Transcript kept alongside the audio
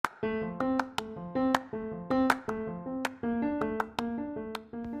Hi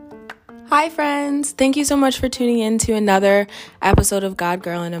friends, thank you so much for tuning in to another episode of God,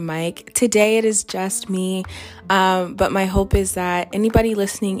 Girl, and a Mic. Today it is just me, but my hope is that anybody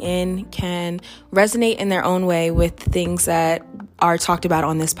listening in can resonate in their own way with things that are talked about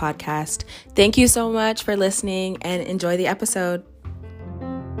on this podcast. Thank you so much for listening and enjoy the episode.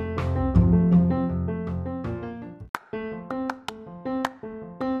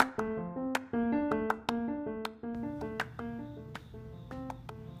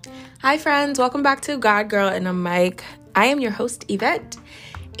 Hi friends, welcome back to God, Girl, and a Mic. I am your host, Yvette,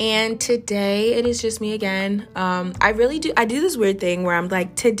 and today it is just me again. I do this weird thing where I'm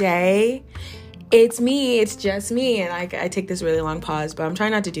like, today it's me, it's just me, and I take this really long pause, but I'm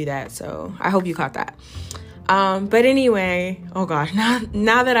trying not to do that, so I hope you caught that. But anyway, oh gosh,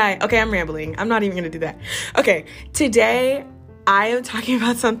 now that I'm rambling. I'm not even gonna do that. Okay, today I am talking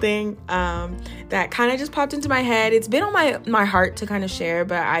about something that kind of just popped into my head. It's been on my heart to kind of share,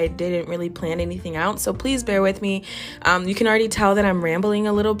 but I didn't really plan anything out, so please bear with me. You can already tell that I'm rambling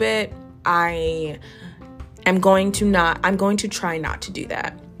a little bit. I'm going to try not to do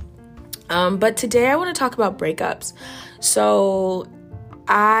that. But today I want to talk about breakups. So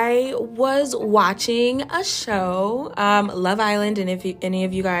I was watching a show, Love Island, and if any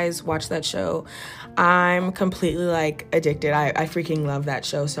of you guys watch that show, I'm completely addicted. I freaking love that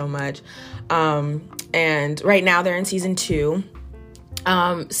show so much. And right now they're in season 2.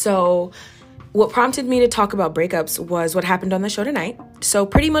 So what prompted me to talk about breakups was what happened on the show tonight. So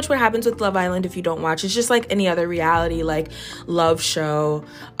pretty much what happens with Love Island, if you don't watch, it's just like any other reality, love show.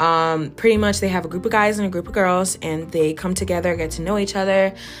 Pretty much they have a group of guys and a group of girls, and they come together, get to know each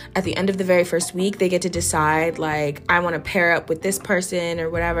other. At the end of the very first week, they get to decide, I want to pair up with this person or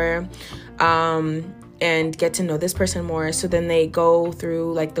whatever, and get to know this person more. So then they go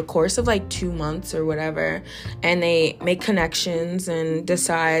through the course of 2 months or whatever, and they make connections and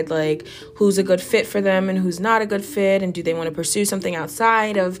decide who's a good fit for them and who's not a good fit, and do they want to pursue something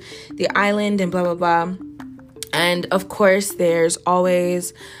outside of the island, and blah blah blah. And of course there's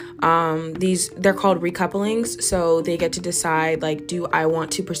always they're called recouplings, so they get to decide do I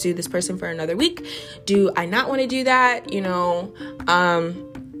want to pursue this person for another week, do I not want to do that,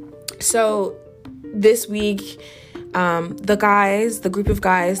 so this week, the group of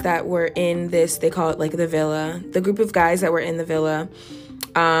guys that were in this, they call it the villa. The group of guys that were in the villa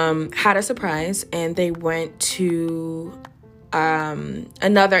had a surprise, and they went to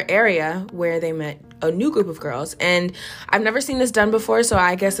another area where they met a new group of girls. And I've never seen this done before, so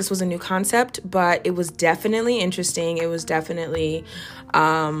I guess this was a new concept, but it was definitely interesting. It was definitely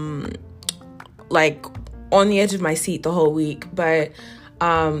on the edge of my seat the whole week. But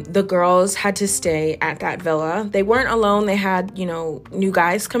the girls had to stay at that villa. They weren't alone. They had, new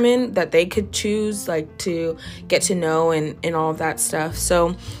guys come in that they could choose, to get to know and all of that stuff.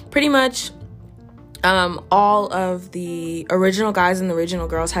 So pretty much, all of the original guys and the original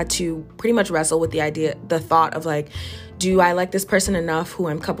girls had to pretty much wrestle with the thought of do I like this person enough who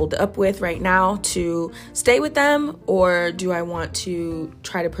I'm coupled up with right now to stay with them, or do I want to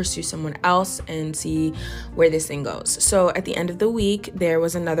try to pursue someone else and see where this thing goes? So at the end of the week, there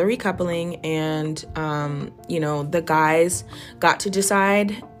was another recoupling, and, the guys got to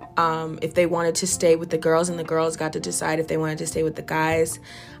decide if they wanted to stay with the girls, and the girls got to decide if they wanted to stay with the guys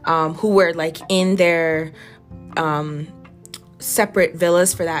who were in their separate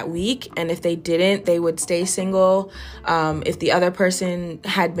villas for that week. And if they didn't, they would stay single. If the other person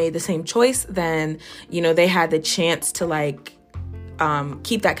had made the same choice, then they had the chance to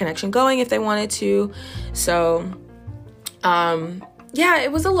keep that connection going if they wanted to. So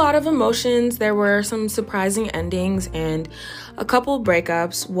it was a lot of emotions. There were some surprising endings and a couple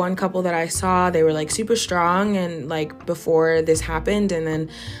breakups. One couple that I saw, they were super strong and before this happened, and then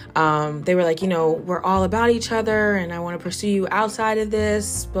they were we're all about each other and I want to pursue you outside of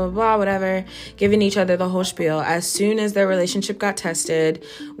this, blah blah blah, whatever, giving each other the whole spiel. As soon as their relationship got tested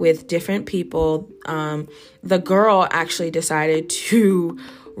with different people, the girl actually decided to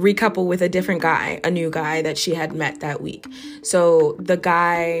recouple with a different guy, a new guy that she had met that week. So the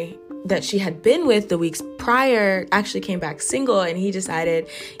guy that she had been with the weeks prior actually came back single, and he decided,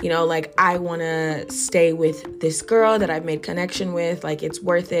 I want to stay with this girl that I've made connection with. It's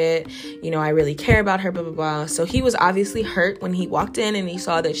worth it. I really care about her, blah, blah, blah. So he was obviously hurt when he walked in and he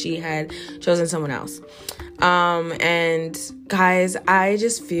saw that she had chosen someone else. And guys, I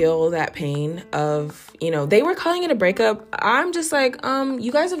just feel that pain of, they were calling it a breakup. I'm just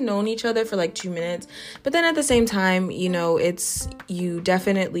you guys have known each other for 2 minutes, but then at the same time, you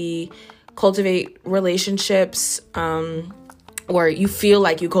definitely cultivate relationships, or you feel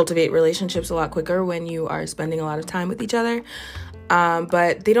like you cultivate relationships a lot quicker when you are spending a lot of time with each other.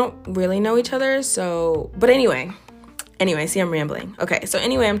 But they don't really know each other. So, but anyway, see, I'm rambling. Okay. So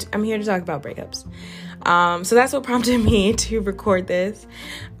anyway, I'm here to talk about breakups. So that's what prompted me to record this.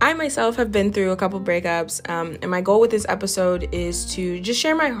 I myself have been through a couple breakups, and my goal with this episode is to just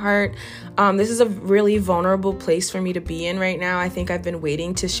share my heart. This is a really vulnerable place for me to be in right now. I think I've been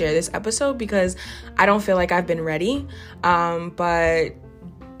waiting to share this episode because I don't feel like I've been ready. But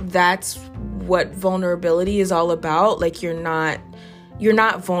that's what vulnerability is all about. Like, you're not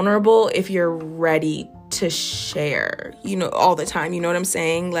vulnerable if you're ready to share, all the time. You know what I'm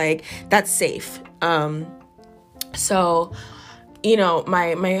saying? Like, that's safe. So,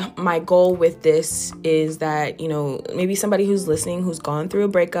 my goal with this is that, maybe somebody who's listening, who's gone through a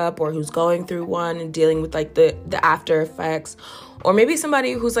breakup or who's going through one and dealing with like the after effects, or maybe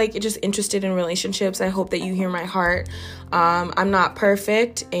somebody who's like just interested in relationships. I hope that you hear my heart. I'm not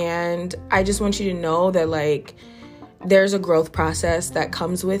perfect, and I just want you to know that, like, there's a growth process that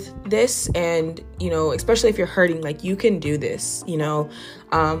comes with this, and especially if you're hurting, like, you can do this.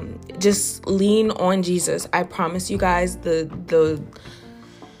 Just lean on Jesus. I promise you guys, the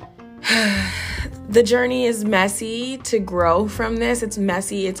journey is messy to grow from this. It's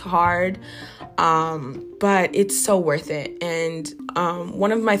messy, it's hard, but it's so worth it. And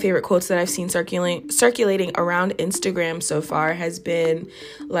one of my favorite quotes that I've seen circulating around Instagram so far has been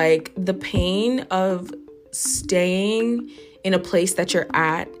like, the pain of staying in a place that you're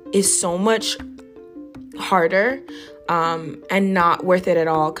at is so much harder and not worth it at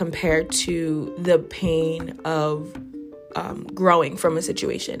all compared to the pain of growing from a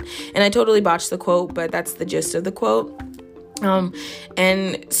situation. And I totally botched the quote, but that's the gist of the quote.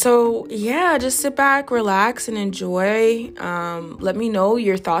 And so, yeah, just sit back, relax, and enjoy. Let me know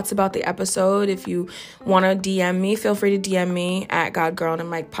your thoughts about the episode. If you want to DM me, feel free to DM me at God Girl and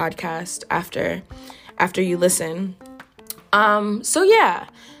Mike Podcast after you listen. So yeah,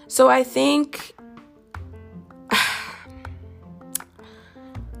 so I think,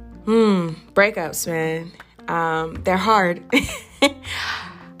 breakups, man, they're hard.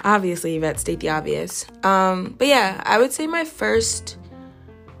 Obviously, Yvette, state the obvious. But yeah, I would say my first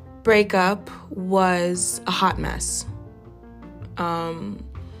breakup was a hot mess. And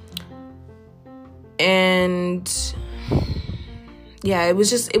yeah, it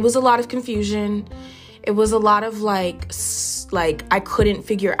was a lot of confusion. It was a lot of like I couldn't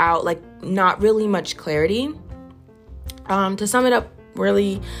figure out, like, not really much clarity. To sum it up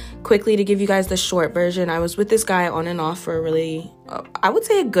really quickly, to give you guys the short version, I was with this guy on and off for a really, I would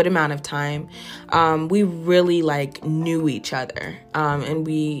say, a good amount of time. We really like knew each other. And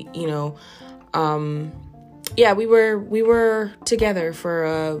we, we were together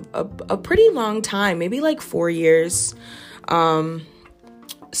for a pretty long time, maybe like 4 years.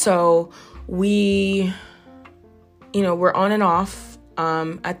 So we, we're on and off,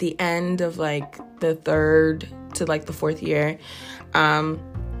 at the end of like the third to like the fourth year. And,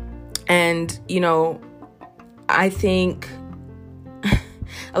 I think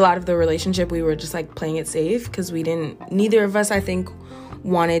a lot of the relationship, we were just like playing it safe because neither of us, I think,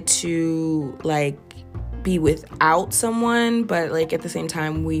 wanted to like be without someone, but like at the same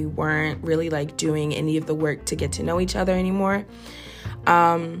time, we weren't really like doing any of the work to get to know each other anymore.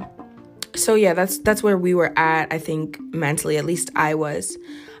 So yeah, that's where we were at, I think, mentally. At least I was.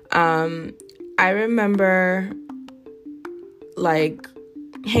 I remember like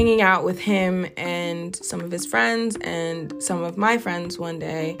hanging out with him and some of his friends and some of my friends one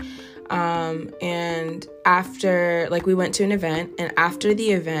day. And after, like, we went to an event, and after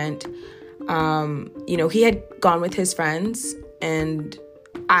the event, he had gone with his friends and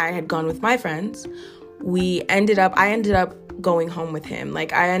I had gone with my friends. I ended up going home with him.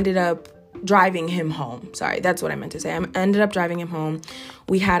 Like, I ended up driving him home. Sorry, that's what I meant to say. I ended up driving him home.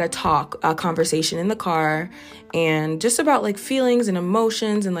 We had a conversation in the car, and just about like feelings and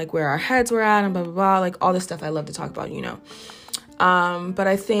emotions and like where our heads were at and blah, blah, blah, like all the stuff I love to talk about, But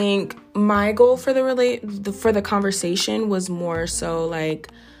I think my goal for the conversation was more so like,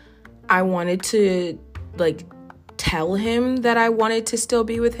 I wanted to like tell him that I wanted to still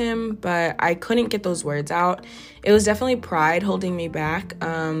be with him, but I couldn't get those words out. It was definitely pride holding me back.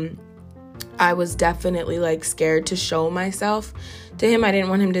 I was definitely like scared to show myself to him. I didn't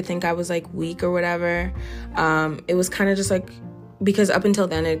want him to think I was like weak or whatever. It was kind of just like, because up until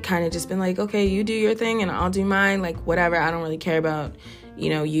then it kind of just been like, okay, you do your thing and I'll do mine, like whatever. I don't really care about,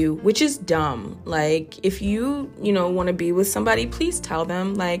 you, which is dumb. Like, if you, want to be with somebody, please tell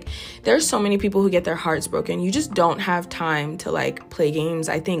them. Like, there's so many people who get their hearts broken. You just don't have time to like play games.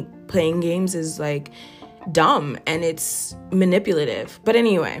 I think playing games is like, dumb and it's manipulative. But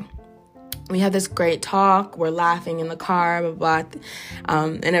anyway, we had this great talk. We're laughing in the car, blah, blah,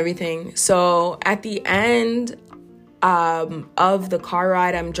 and everything. So at the end of the car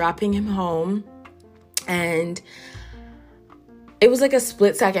ride, I'm dropping him home, and it was like a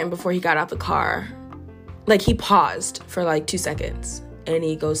split second before he got out the car. Like, he paused for like 2 seconds, and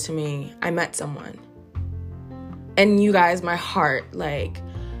he goes to me, "I met someone." And you guys, my heart like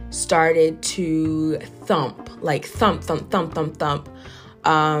started to thump, like thump, thump, thump, thump, thump.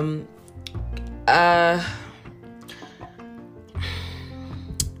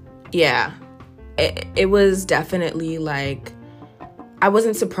 Yeah, it was definitely like, I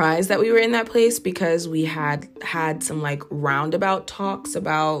wasn't surprised that we were in that place, because we had some like roundabout talks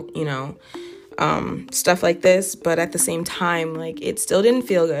about, stuff like this. But at the same time, like, it still didn't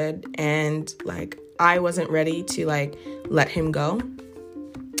feel good. And like, I wasn't ready to like let him go.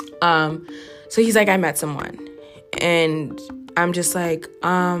 So he's like, "I met someone." And I'm just like,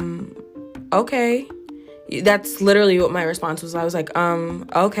 okay. That's literally what my response was. I was like,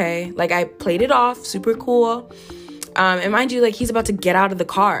 okay. Like, I played it off, super cool. And mind you, like, he's about to get out of the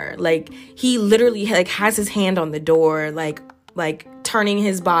car. Like, he literally like has his hand on the door, like turning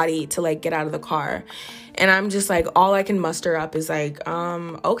his body to like get out of the car. And I'm just like, all I can muster up is like,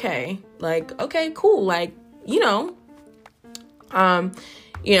 okay, like, okay, cool. Like,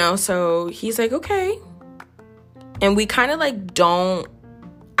 so he's like, okay. And we kind of like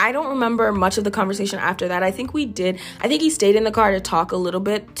I don't remember much of the conversation after that. I think he stayed in the car to talk a little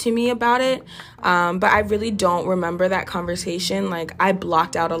bit to me about it. But I really don't remember that conversation. Like, I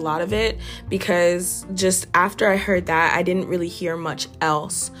blocked out a lot of it, because just after I heard that, I didn't really hear much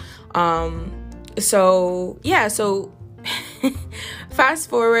else. So fast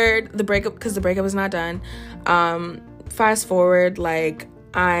forward the breakup, because the breakup is not done. Fast forward, like,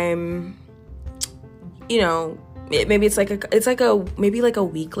 I'm, maybe it's like a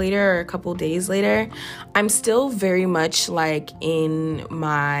week later or a couple days later, I'm still very much like in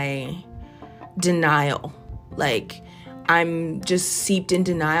my denial. Like, I'm just seeped in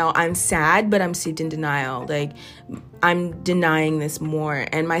denial. I'm sad, but I'm seeped in denial. Like, I'm denying this more.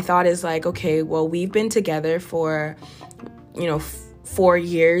 And my thought is like, okay, well, we've been together for, 4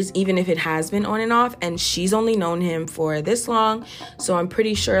 years, even if it has been on and off, and she's only known him for this long. So I'm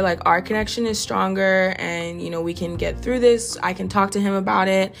pretty sure like our connection is stronger, and we can get through this. I can talk to him about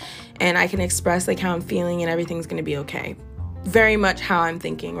it, and I can express like how I'm feeling, and everything's gonna be okay. Very much how I'm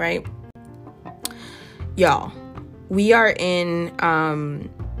thinking, right? Y'all, we are in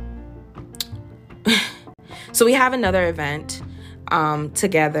so we have another event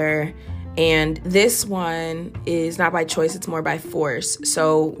together. And this one is not by choice, it's more by force.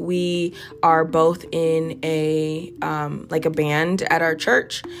 So we are both in a band at our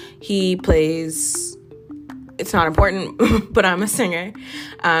church. He plays, it's not important, but I'm a singer.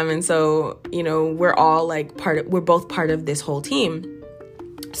 And so, we're all like we're both part of this whole team.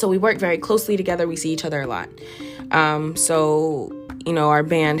 So we work very closely together. We see each other a lot. So, our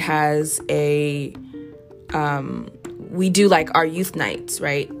band has we do like our youth nights,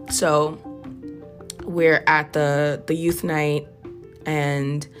 right? So we're at the youth night,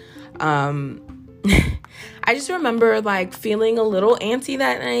 and I just remember like feeling a little antsy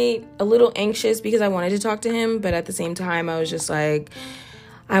that night, a little anxious, because I wanted to talk to him, but at the same time I was just like,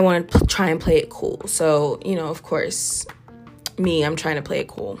 I want to try and play it cool. So, of course, I'm trying to play it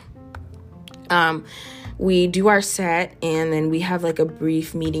cool. We do our set, and then we have like a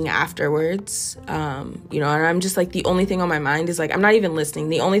brief meeting afterwards, and I'm just like, the only thing on my mind is like, I'm not even listening.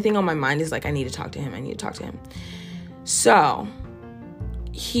 The only thing on my mind is like, I need to talk to him. So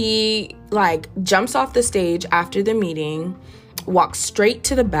he like jumps off the stage after the meeting, walks straight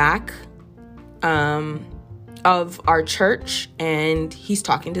to the back of our church, and he's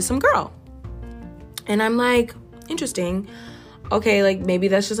talking to some girl. And I'm like, interesting. Okay, like maybe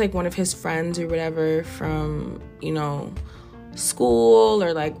that's just like one of his friends or whatever from, school,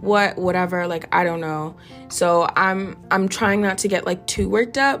 or like whatever, like I don't know. So I'm trying not to get like too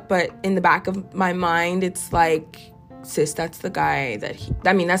worked up, but in the back of my mind it's like, sis, that's the guy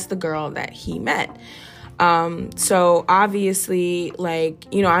that's the girl that he met. So obviously, like,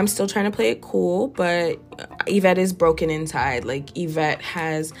 I'm still trying to play it cool, but Yvette is broken inside. Like, Yvette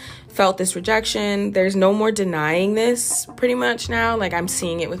has felt this rejection. There's no more denying this pretty much now. Like, I'm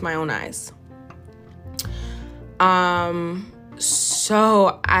seeing it with my own eyes.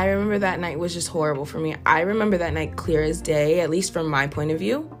 So I remember that night was just horrible for me. I remember that night clear as day, at least from my point of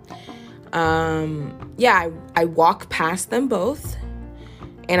view. I walk past them both,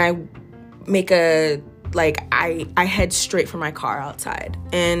 and I make I head straight for my car outside.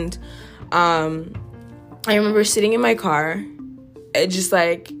 And I remember sitting in my car, it just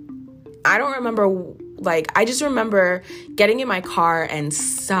like, I don't remember, like, I just remember getting in my car and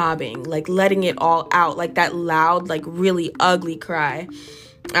sobbing, like letting it all out, like that loud, like really ugly cry.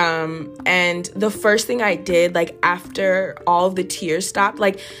 And the first thing I did, like after all of the tears stopped,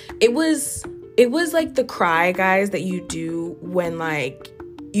 like it was like the cry, guys, that you do when like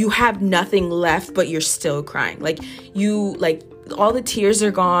you have nothing left, but you're still crying. Like you, like all the tears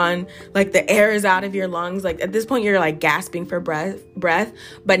are gone, like the air is out of your lungs. Like at this point you're like gasping for breath,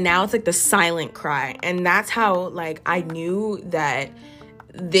 but now it's like the silent cry. And that's how like I knew that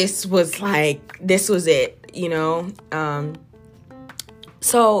this was it, you know?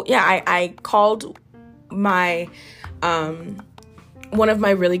 So yeah, I called my, one of my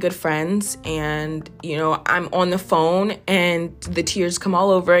really good friends, and, you know, I'm on the phone and the tears come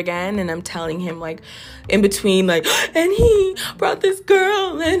all over again. And I'm telling him like in between, like, and he brought this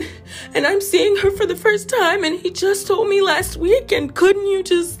girl and I'm seeing her for the first time. And he just told me last week, and couldn't you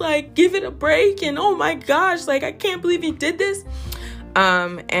just like give it a break? And oh my gosh, like, I can't believe he did this.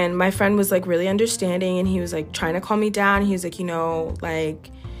 And my friend was like really understanding, and he was like trying to calm me down. He was like, you know,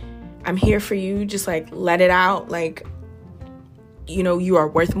 like, I'm here for you. Just like let it out. Like, you know, you are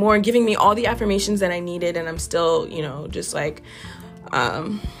worth more, and giving me all the affirmations that I needed. And I'm still, you know, just like,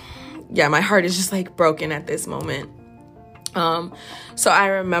 yeah, my heart is just like broken at this moment. So I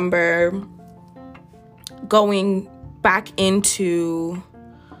remember going back into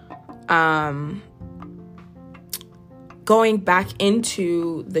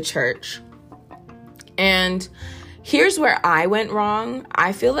the church. And here's where I went wrong.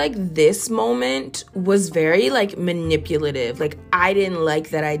 I feel like this moment was very like manipulative. Like I didn't like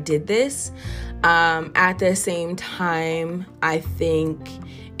that I did this. At the same time, I think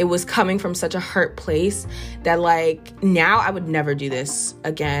it was coming from such a hurt place that like now I would never do this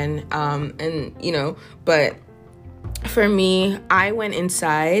again. And you know, but for me, I went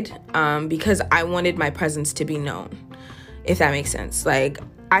inside because I wanted my presence to be known, if that makes sense. Like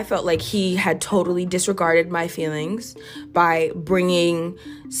I felt like he had totally disregarded my feelings by bringing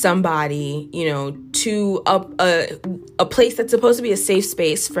somebody, you know, to a place that's supposed to be a safe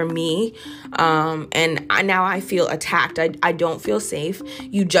space for me. And now I feel attacked. I don't feel safe.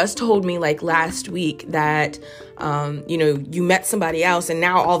 You just told me like last week that, you know, you met somebody else, and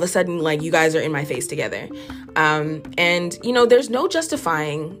now all of a sudden, like, you guys are in my face together. And, you know, there's no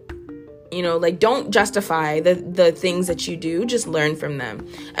justifying. You know, like, don't justify the things that you do. Just learn from them.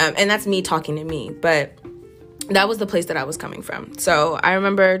 And that's me talking to me. But that was the place that I was coming from. So I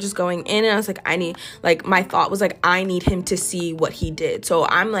remember just going in, and I was like, my thought was like, I need him to see what he did. So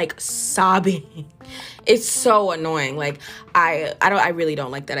I'm like sobbing. It's so annoying. Like, I really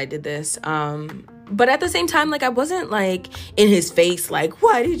don't like that I did this. But at the same time, like, I wasn't like in his face, like,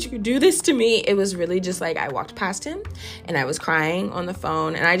 why did you do this to me? It was really just like, I walked past him and I was crying on the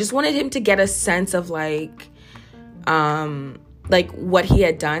phone, and I just wanted him to get a sense of like what he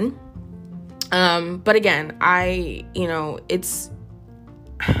had done. But again, I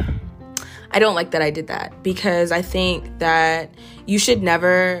don't like that I did that, because I think that you should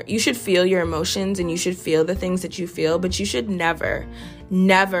feel your emotions, and you should feel the things that you feel, but you should never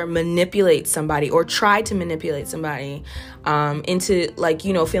manipulate somebody or try to manipulate somebody into like,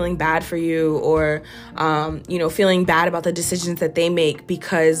 you know, feeling bad for you, or you know, feeling bad about the decisions that they make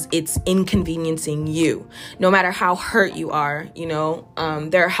because it's inconveniencing you, no matter how hurt you are. You know,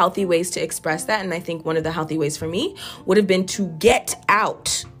 there are healthy ways to express that, and I think one of the healthy ways for me would have been to get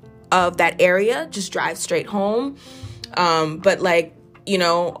out of that area, just drive straight home. But like, you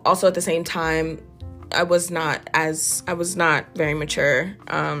know, also at the same time, I was not very mature.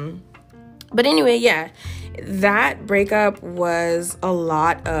 But anyway, yeah, that breakup was a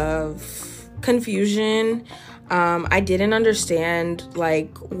lot of confusion. I didn't understand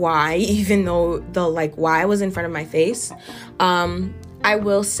like why, even though why was in front of my face. I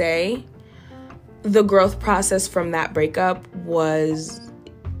will say the growth process from that breakup was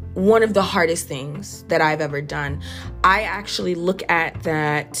one of the hardest things that I've ever done. I actually look at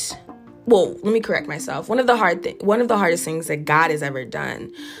that. Well, let me correct myself. One of the hardest things that God has ever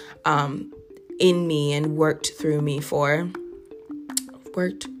done in me and worked with me through.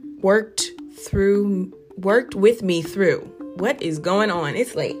 What is going on?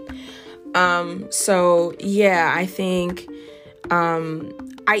 It's late. So yeah, I think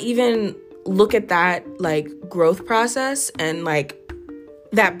I even look at that like growth process and like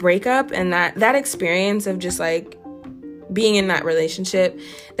that breakup and that experience of just like being in that relationship,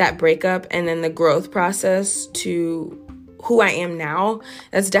 that breakup, and then the growth process to who I am now.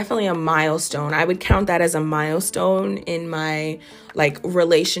 That's definitely a milestone. I would count that as a milestone in my like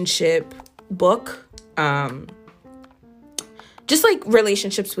relationship book, just like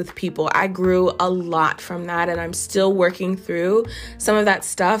relationships with people. I grew a lot from that, and I'm still working through some of that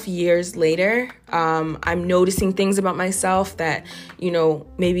stuff years later. I'm noticing things about myself that,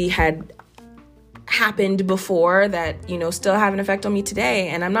 maybe had happened before that, still have an effect on me today.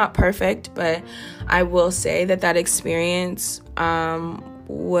 And I'm not perfect, but I will say that experience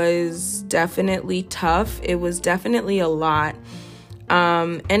was definitely tough. It was definitely a lot.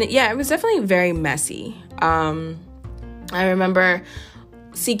 It was definitely very messy. I remember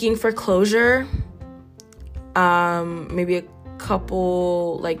seeking for closure, maybe a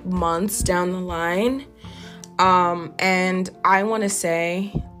couple months down the line. And I want to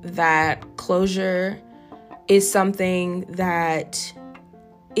say that closure is something that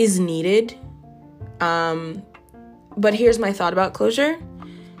is needed. But here's my thought about closure.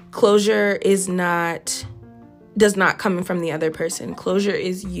 Closure does not come from the other person. Closure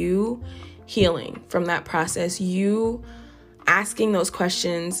is you healing from that process, you asking those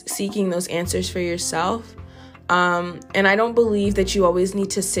questions, seeking those answers for yourself. And I don't believe that you always need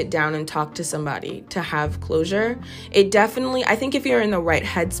to sit down and talk to somebody to have closure. I think if you're in the right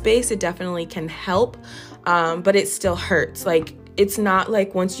headspace, it definitely can help. But it still hurts. It's not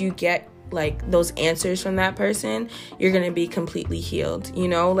like once you get those answers from that person, you're going to be completely healed,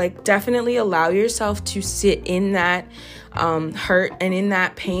 definitely allow yourself to sit in that hurt and in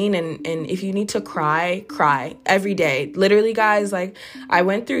that pain. And if you need to cry every day. Literally, guys, I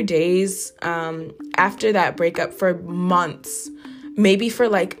went through days after that breakup for months, maybe for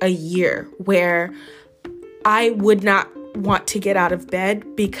a year, where I would not want to get out of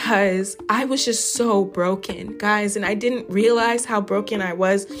bed because I was just so broken, guys. And I didn't realize how broken I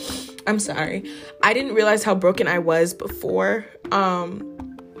was. I'm sorry. I didn't realize how broken I was before,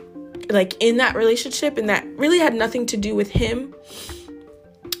 in that relationship, and that really had nothing to do with him.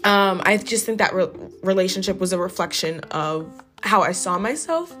 I just think that relationship was a reflection of how I saw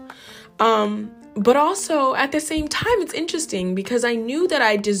myself. But also at the same time, it's interesting because I knew that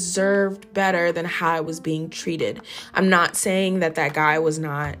I deserved better than how I was being treated. I'm not saying that guy was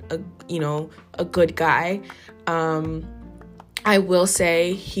not a good guy. I will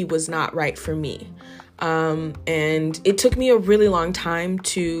say he was not right for me. And it took me a really long time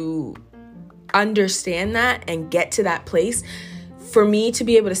to understand that and get to that place. For me to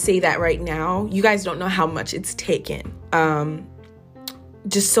be able to say that right now, you guys don't know how much it's taken.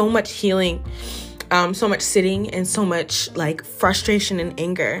 Just so much healing, so much sitting, and so much frustration and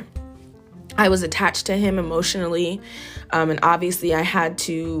anger. I was attached to him emotionally. And obviously I had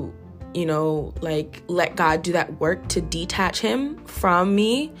to, let God do that work to detach him from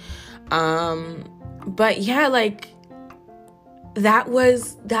me. But yeah, that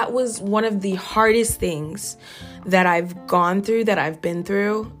was one of the hardest things that I've gone through, that I've been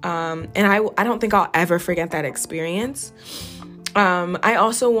through. And I don't think I'll ever forget that experience. I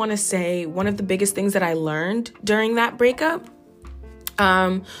also want to say one of the biggest things that I learned during that breakup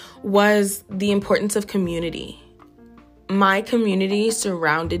was the importance of community. My community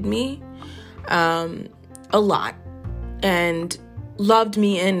surrounded me a lot and loved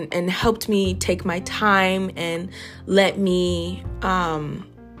me and helped me take my time and let me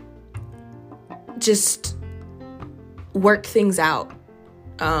just work things out.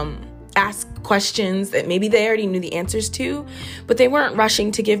 Ask questions that maybe they already knew the answers to, but they weren't rushing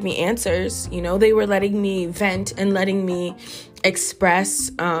to give me answers. They were letting me vent and letting me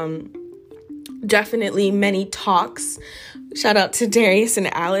express. Definitely many talks. Shout out to Darius and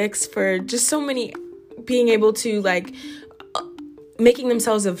Alex for just so many being able to making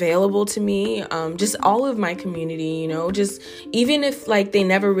themselves available to me. Just all of my community, just even if they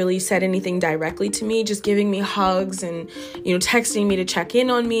never really said anything directly to me, just giving me hugs and, texting me to check in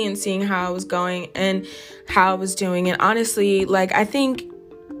on me and seeing how I was going and how I was doing. And honestly, I think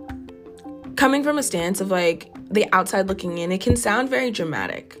coming from a stance of the outside looking in, it can sound very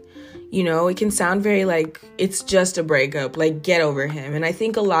dramatic. It can sound very it's just a breakup, get over him. And I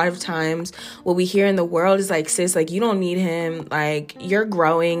think a lot of times what we hear in the world is sis, you don't need him. You're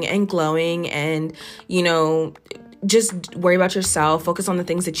growing and glowing and, just worry about yourself, focus on the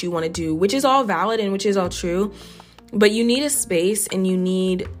things that you want to do, which is all valid and which is all true. But you need a space and you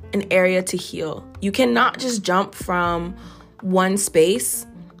need an area to heal. You cannot just jump from one space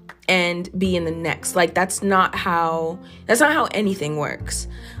and be in the next. That's not how anything works.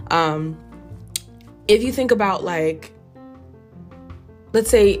 If you think about let's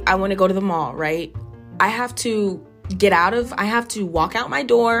say I want to go to the mall, right? I have to walk out my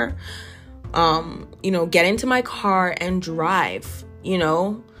door, get into my car and drive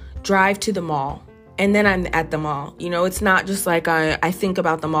to the mall. And then I'm at the mall. It's not just I think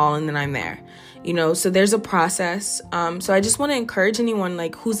about the mall and then I'm there. So there's a process. So I just want to encourage anyone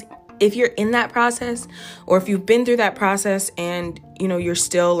like if you're in that process, or if you've been through that process and, you're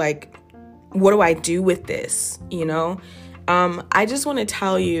still like, what do I do with this? I just want to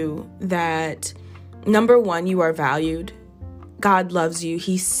tell you that, number one, you are valued. God loves you.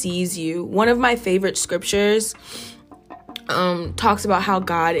 He sees you. One of my favorite scriptures talks about how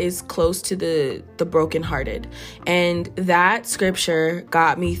God is close to the brokenhearted. And that scripture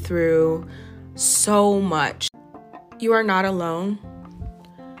got me through so much. You are not alone.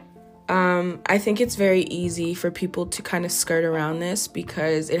 I think it's very easy for people to kind of skirt around this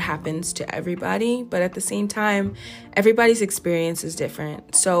because it happens to everybody. But at the same time, everybody's experience is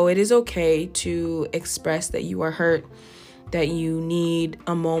different. So it is okay to express that you are hurt, that you need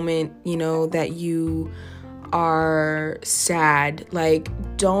a moment, that you are sad. Like,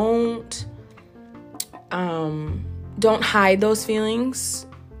 don't hide those feelings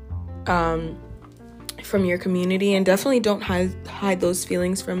from your community, and definitely don't hide those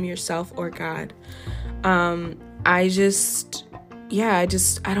feelings from yourself or God. I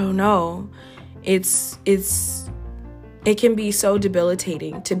don't know. It can be so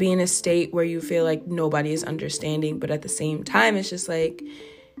debilitating to be in a state where you feel like nobody is understanding, but at the same time, it's just like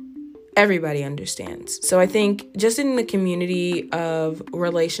everybody understands. So I think just in the community of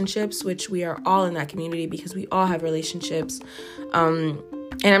relationships, which we are all in that community because we all have relationships,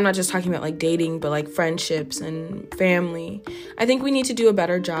 and I'm not just talking about like dating, but like friendships and family. I think we need to do a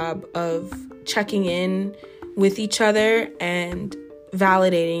better job of checking in with each other and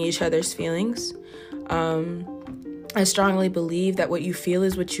validating each other's feelings. I strongly believe that what you feel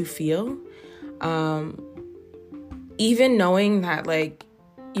is what you feel. Even knowing that like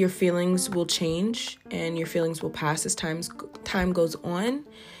your feelings will change and your feelings will pass as time goes on,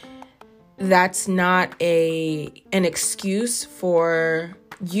 that's not an excuse for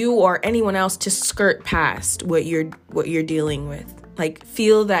you or anyone else to skirt past what you're dealing with. Like,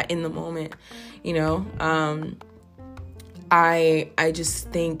 feel that in the moment, I just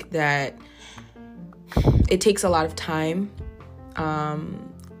think that it takes a lot of time,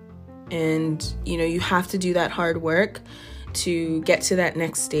 and you have to do that hard work to get to that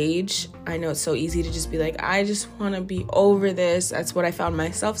next stage. I know it's so easy to just be like, I just want to be over this. That's what I found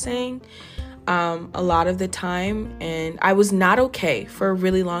myself saying a lot of the time, and I was not okay for a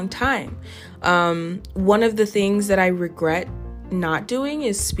really long time. One of the things that I regret not doing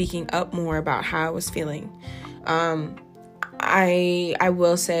is speaking up more about how I was feeling. I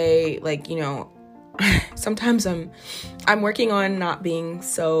will say, like, sometimes I'm working on not being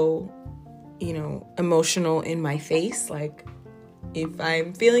so emotional in my face. Like, if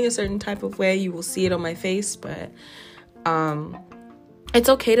I'm feeling a certain type of way, you will see it on my face, but it's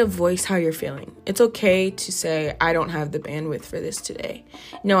okay to voice how you're feeling. It's okay to say, I don't have the bandwidth for this today.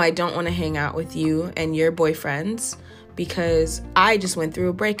 No, I don't want to hang out with you and your boyfriends because I just went through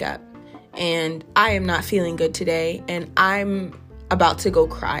a breakup and I am not feeling good today and I'm about to go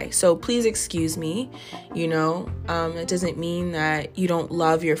cry. So please excuse me. It doesn't mean that you don't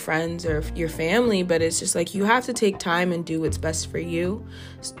love your friends or your family, but it's just like, you have to take time and do what's best for you.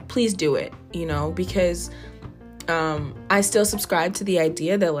 Please do it, because I still subscribe to the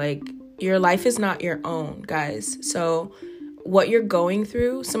idea that like your life is not your own, guys. So what you're going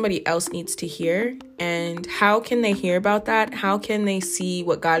through, somebody else needs to hear. And how can they hear about that? How can they see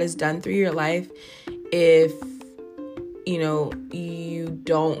what God has done through your life if you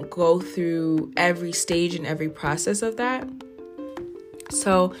don't go through every stage and every process of that?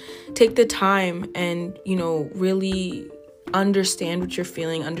 So take the time and, really understand what you're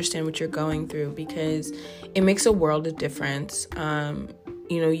feeling, understand what you're going through, because it makes a world of difference.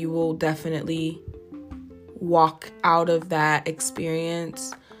 You will definitely walk out of that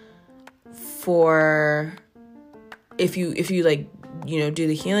experience if you like, do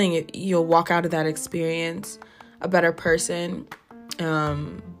the healing, you'll walk out of that experience a better person.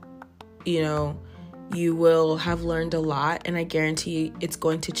 You will have learned a lot, and I guarantee it's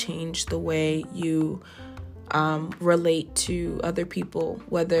going to change the way you relate to other people,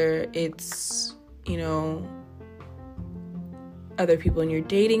 whether it's, other people in your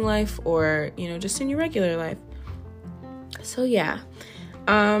dating life or, just in your regular life. So yeah,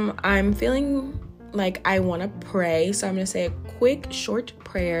 I'm feeling like I want to pray. So I'm going to say a quick, short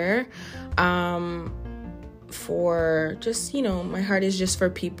prayer for just, my heart is just for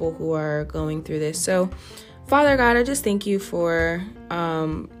people who are going through this. So Father God, I just thank you for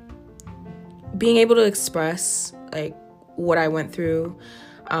being able to express like what I went through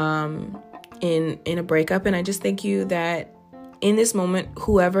in a breakup. And I just thank you that in this moment,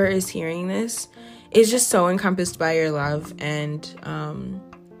 whoever is hearing this is just so encompassed by your love. And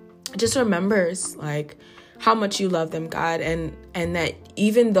just remembers like how much you love them, God, and that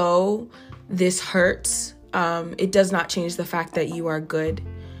even though this hurts, it does not change the fact that you are good.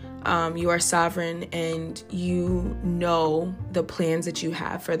 You are sovereign, and you know the plans that you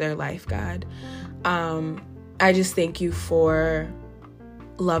have for their life, God. I just thank you for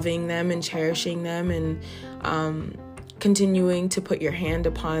loving them and cherishing them, and continuing to put your hand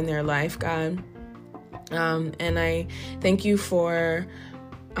upon their life, God. And I thank you for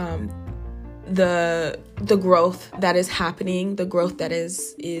the growth that is happening, the growth that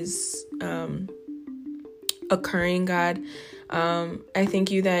is occurring, God. I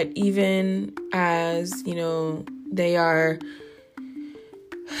thank you that even as, they are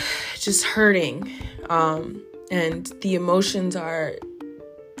just hurting, and the emotions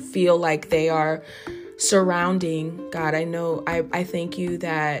feel like they are surrounding, God, I thank you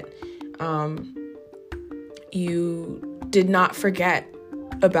that you did not forget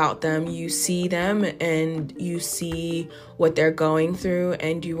about them. You see them, and you see what they're going through,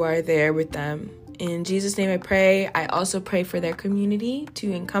 and you are there with them. In Jesus' name I pray. I also pray for their community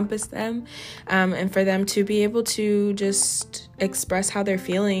to encompass them, and for them to be able to just express how they're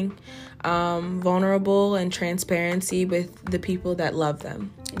feeling, vulnerable and transparency with the people that love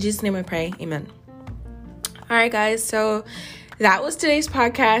them. In Jesus' name I pray. Amen. All right, guys. So that was today's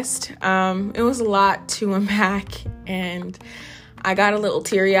podcast. It was a lot to unpack, and I got a little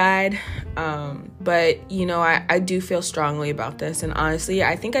teary-eyed, but, I do feel strongly about this. And honestly,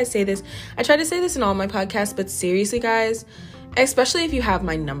 I think I try to say this in all my podcasts, but seriously, guys, especially if you have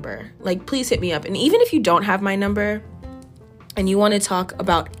my number, like, please hit me up. And even if you don't have my number and you want to talk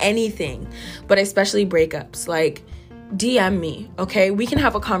about anything, but especially breakups, like, DM me, okay? We can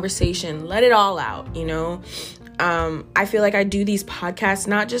have a conversation, let it all out, I feel like I do these podcasts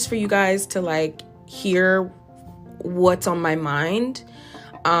not just for you guys to, like, hear what's on my mind,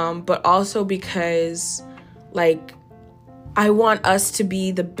 but also because, like, I want us to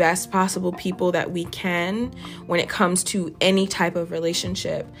be the best possible people that we can when it comes to any type of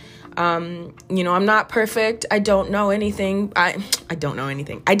relationship. I'm not perfect. I don't know anything. I don't know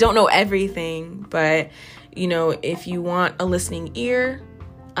anything. I don't know everything, but, if you want a listening ear,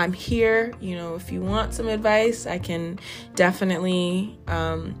 I'm here. If you want some advice, I can definitely,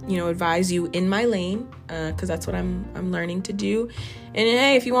 advise you in my lane, because that's what I'm learning to do. And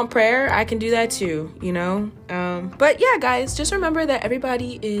hey, if you want prayer, I can do that too, But yeah, guys, just remember that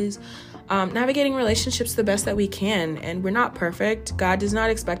everybody is navigating relationships the best that we can, and we're not perfect. God does not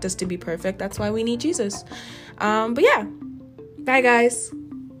expect us to be perfect. That's why we need Jesus. But yeah, bye, guys.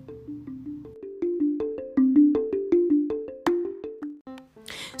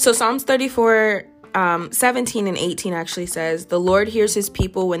 So Psalms 34, 17 and 18 actually says, "The Lord hears his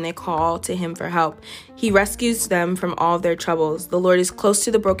people when they call to him for help. He rescues them from all of their troubles. The Lord is close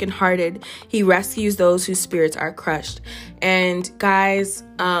to the brokenhearted. He rescues those whose spirits are crushed." And guys,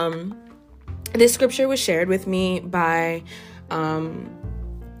 this scripture was shared with me by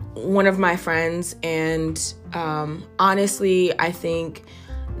one of my friends. And honestly, I think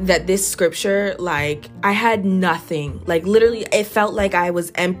that this scripture, like, I had nothing, like, literally it felt like I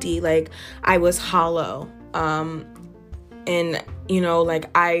was empty, like I was hollow, and like,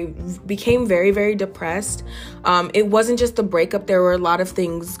 I became very, very depressed. It wasn't just the breakup. There were a lot of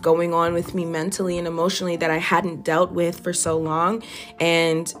things going on with me mentally and emotionally that I hadn't dealt with for so long.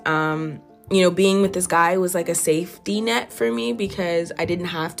 And being with this guy was like a safety net for me, because I didn't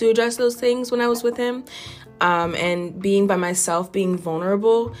have to address those things when I was with him. And being by myself, being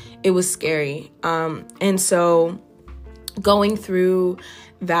vulnerable, it was scary. And so going through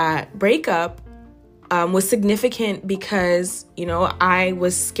that breakup was significant because, I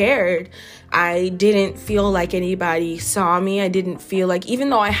was scared. I didn't feel like anybody saw me. I didn't feel like,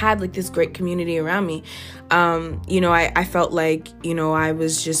 even though I had like this great community around me, I felt like, I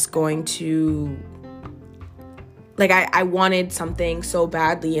was just going to, like, I wanted something so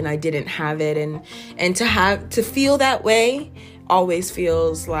badly and I didn't have it. And to feel that way always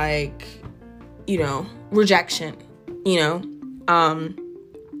feels like, rejection,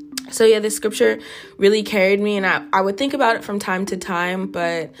 So yeah, this scripture really carried me, and I would think about it from time to time,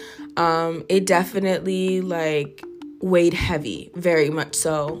 but it definitely like weighed heavy, very much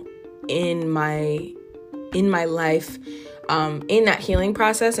so in my life, in that healing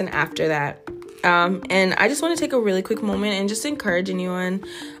process and after that. And I just want to take a really quick moment and just encourage anyone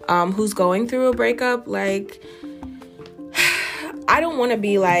who's going through a breakup. Like, I don't want to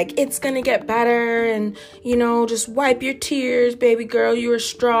be like, it's going to get better and, just wipe your tears, baby girl, you are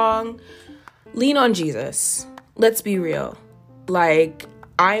strong. Lean on Jesus. Let's be real. Like,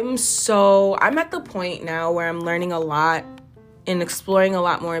 I'm at the point now where I'm learning a lot and exploring a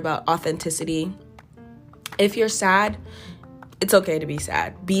lot more about authenticity. If you're sad, it's okay to be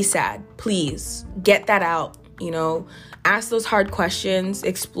sad. Be sad. Please get that out. Ask those hard questions,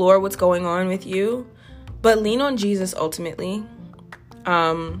 explore what's going on with you, but lean on Jesus ultimately.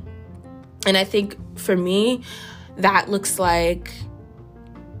 And I think for me, that looks like,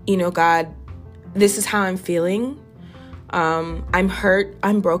 God, this is how I'm feeling. I'm hurt.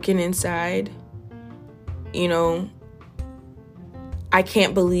 I'm broken inside. I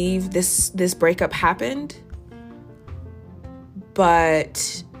can't believe this breakup happened.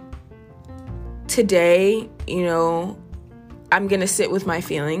 But today, I'm going to sit with my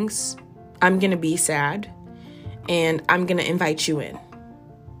feelings. I'm going to be sad, and I'm going to invite you in.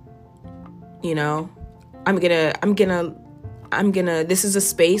 This is a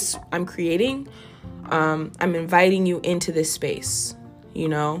space I'm creating. I'm inviting you into this space,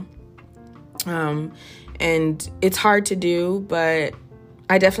 and it's hard to do, but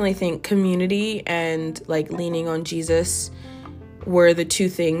I definitely think community and leaning on Jesus were the two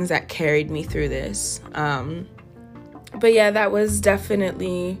things that carried me through this. But yeah, that was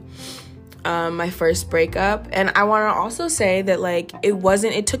definitely my first breakup. And I want to also say that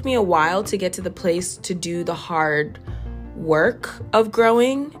it took me a while to get to the place to do the hard work of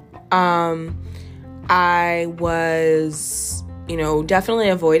growing. I was, definitely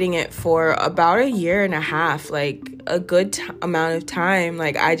avoiding it for about a year and a half, a good amount of time.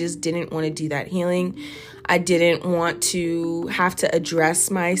 I just didn't want to do that healing. I didn't want to have to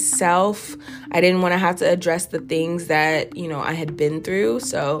address myself. I didn't want to have to address the things that, I had been through.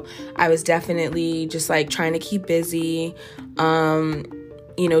 So I was definitely just trying to keep busy,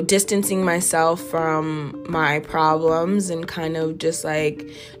 distancing myself from my problems and kind of just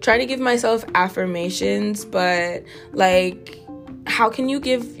trying to give myself affirmations. But how can you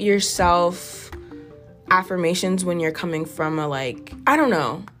give yourself affirmations when you're coming from I don't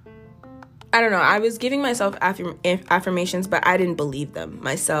know. I was giving myself affirmations, but I didn't believe them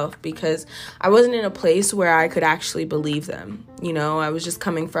myself because I wasn't in a place where I could actually believe them. I was just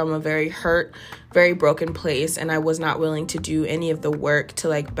coming from a very hurt, very broken place, and I was not willing to do any of the work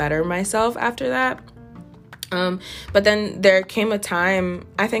to better myself after that. But then there came a time,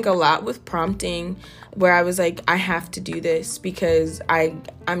 I think a lot with prompting, where I was I have to do this because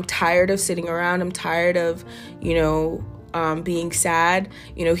I'm tired of sitting around. I'm tired of, being sad.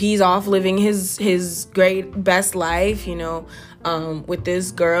 He's off living his great best life, with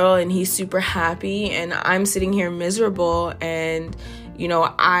this girl, and he's super happy, and I'm sitting here miserable, and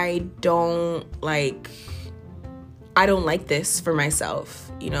I don't like this for myself.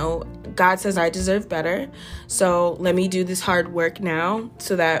 God says I deserve better, so let me do this hard work now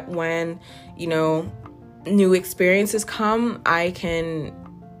so that when new experiences come, I can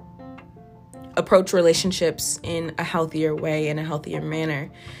approach relationships in a healthier way, in a healthier manner.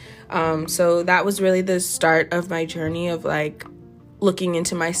 So that was really the start of my journey of looking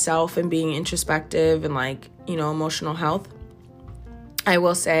into myself and being introspective and emotional health. I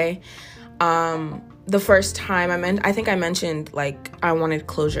will say, the first time I think I mentioned I wanted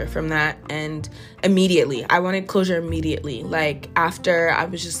closure from that, and I wanted closure immediately. After I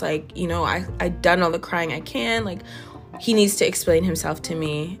was just I'd done all the crying I can, he needs to explain himself to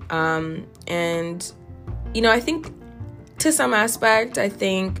me. And I think to some aspect,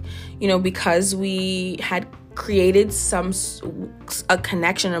 because we had created a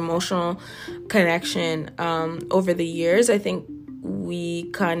connection, emotional connection, over the years, I think we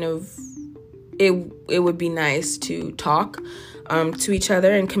kind of, it would be nice to talk to each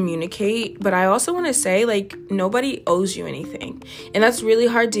other and communicate. But I also want to say, nobody owes you anything. And that's really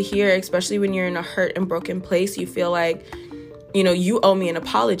hard to hear, especially when you're in a hurt and broken place. You feel you owe me an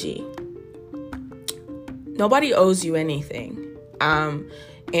apology. Nobody owes you anything.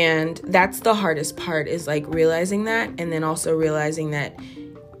 And that's the hardest part, is realizing that, and then also realizing that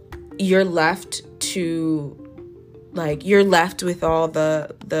you're left with all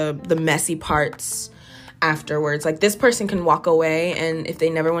the messy parts afterwards. This person can walk away, and if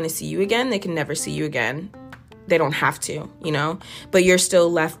they never want to see you again, they can never see you again. They don't have to, but you're still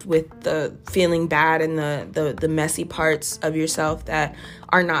left with the feeling bad and the messy parts of yourself that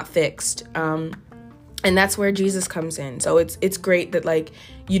are not fixed. And that's where Jesus comes in. So it's great that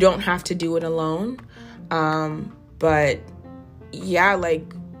you don't have to do it alone. But yeah,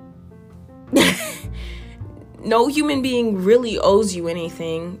 no human being really owes you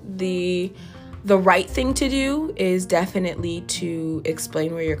anything. The right thing to do is definitely to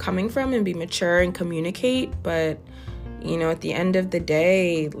explain where you're coming from and be mature and communicate. But, at the end of the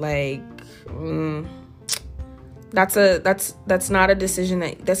day, that's not a decision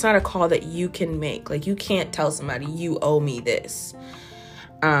that's not a call that you can make. Like, you can't tell somebody you owe me this.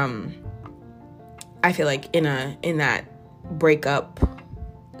 I feel like in that breakup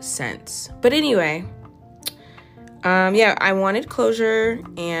sense. But anyway, I wanted closure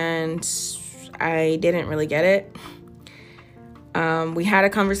and I didn't really get it. We had a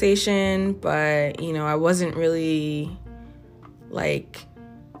conversation, but, I wasn't really, like,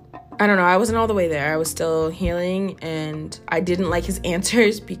 I don't know, I wasn't all the way there. I was still healing, and I didn't like his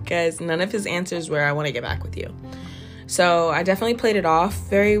answers because none of his answers were, I want to get back with you. So I definitely played it off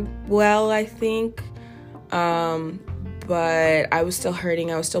very well, I think. But I was still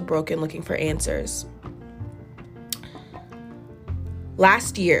hurting. I was still broken, looking for answers.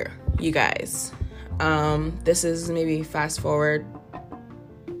 Last year, you guys, this is maybe fast forward,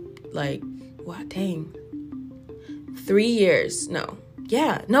 like, what, dang, 3 years,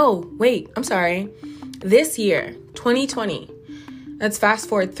 I'm sorry, this year, 2020, let's fast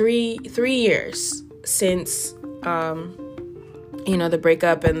forward three years since, the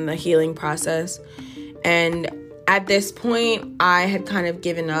breakup and the healing process, and at this point, I had kind of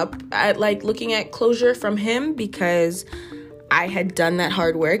given up at, like, looking at closure from him because I had done that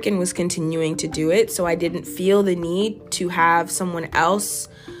hard work and was continuing to do it. So I didn't feel the need to have someone else,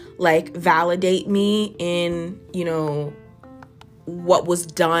 like, validate me in, what was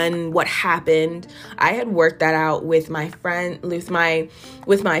done, what happened. I had worked that out with my friends.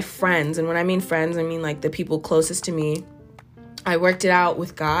 And when I mean friends, I mean, like, the people closest to me. I worked it out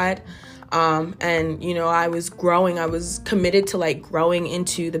with God. And, I was growing. I was committed to, like, growing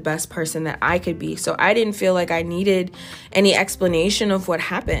into the best person that I could be. So I didn't feel like I needed any explanation of what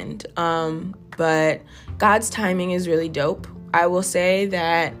happened. But God's timing is really dope. I will say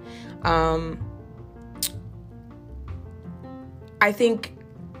that, I think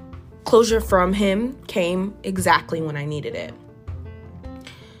closure from him came exactly when I needed it.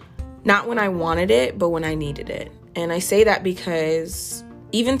 Not when I wanted it, but when I needed it. And I say that because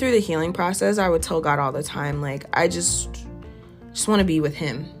even through the healing process, I would tell God all the time, like, I just want to be with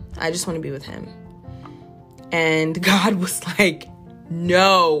him. I just want to be with him. And God was like,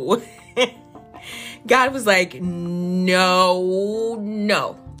 no. God was like, no.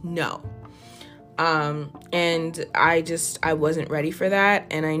 And I wasn't ready for that.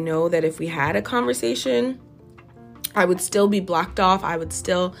 And I know that if we had a conversation, I would still be blocked off.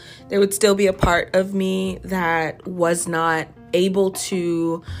 There would still be a part of me that was not able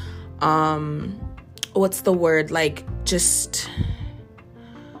to, what's the word? Like, just,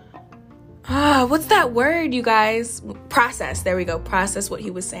 what's that word, you guys? Process. There we go. Process what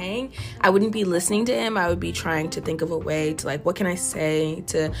he was saying. I wouldn't be listening to him. I would be trying to think of a way to, like, what can I say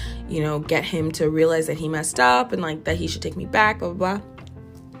to, get him to realize that he messed up and, like, that he should take me back, blah, blah, blah.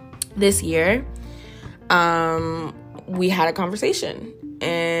 This year, we had a conversation,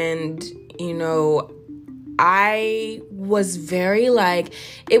 and, I was very, like,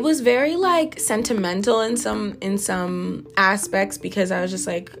 it was very, like, sentimental in some aspects, because I was just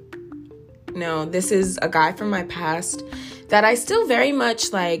like, no, this is a guy from my past that I still very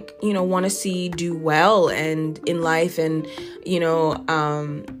much, like, want to see do well and in life, and,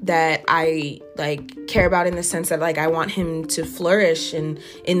 that I, like, care about in the sense that, like, I want him to flourish and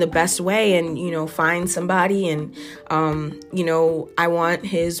in the best way and, find somebody, and, I want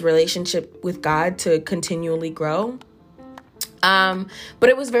his relationship with God to continually grow. But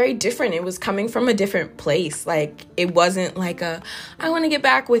it was very different. It was coming from a different place. Like, it wasn't like I want to get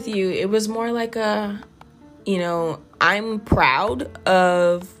back with you. It was more like I'm proud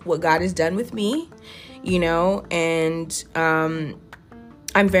of what God has done with me, and,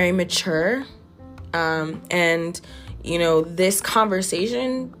 I'm very mature. And, this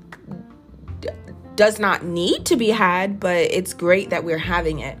conversation does not need to be had, but it's great that we're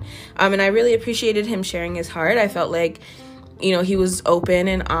having it. And I really appreciated him sharing his heart. I felt like, he was open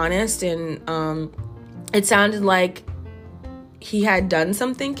and honest, and it sounded like he had done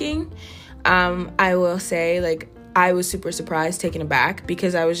some thinking. I will say, like, I was super surprised, taken aback,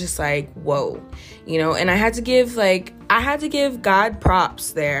 because I was just like, whoa, and I had to give God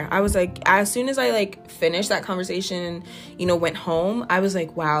props there. I was like, as soon as I, like, finished that conversation and, went home, I was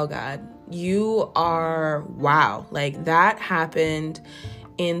like, wow, God, you are, wow. Like, that happened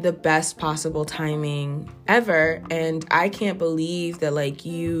in the best possible timing ever. And I can't believe that, like,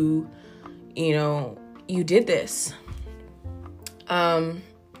 you did this.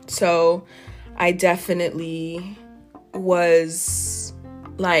 So I definitely was,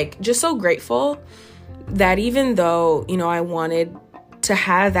 like, just so grateful that even though, I wanted to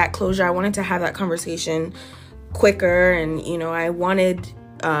have that closure, I wanted to have that conversation quicker, and, I wanted,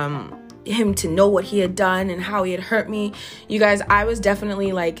 him to know what he had done and how he had hurt me. You guys, I was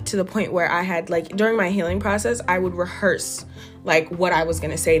definitely like to the point where I had like during my healing process, I would rehearse like what I was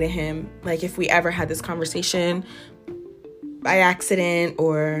going to say to him. Like if we ever had this conversation by accident,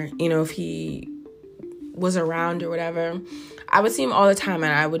 or, you know, if he was around or whatever, I would see him all the time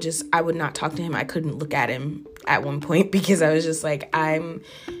and I would not talk to him. I couldn't look at him at one point because I was just like, I'm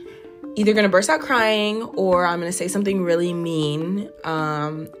either going to burst out crying or I'm going to say something really mean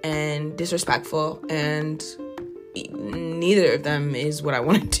and disrespectful, and neither of them is what I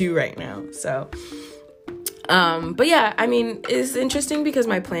want to do right now. So but yeah, I mean, it's interesting because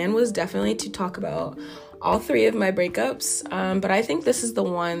my plan was definitely to talk about all 3 of my breakups, but I think this is the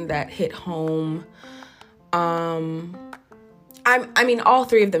one that hit home. I mean, all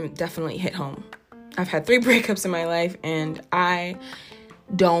 3 of them definitely hit home. I've had 3 breakups in my life, and I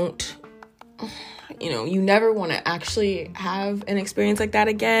don't, you know, you never want to actually have an experience like that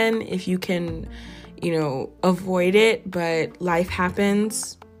again if you can, you know, avoid it. But life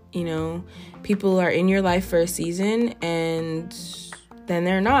happens, you know, people are in your life for a season and then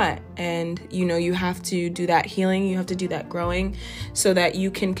they're not. And, you know, you have to do that healing. You have to do that growing so that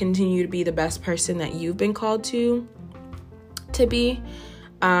you can continue to be the best person that you've been called to be.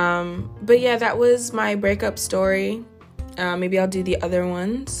 But yeah, that was my breakup story. Maybe I'll do the other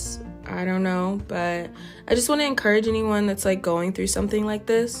ones. I don't know. But I just want to encourage anyone that's like going through something like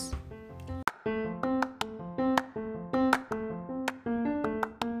this.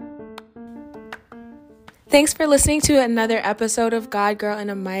 Thanks for listening to another episode of God, Girl, and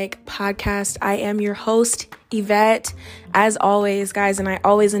a Mic podcast. I am your host, Yvette, as always, guys, and I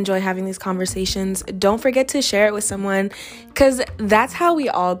always enjoy having these conversations. Don't forget to share it with someone, because that's how we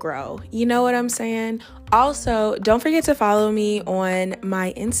all grow. You know what I'm saying? Also, don't forget to follow me on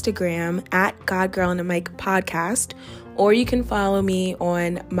my Instagram at God, Girl, and a Mic podcast, or you can follow me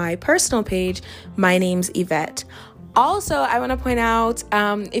on my personal page. My name's Yvette. Also, I want to point out,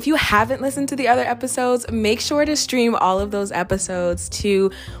 if you haven't listened to the other episodes, make sure to stream all of those episodes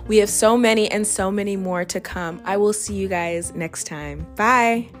too. We have so many and so many more to come. I will see you guys next time.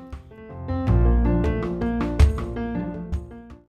 Bye.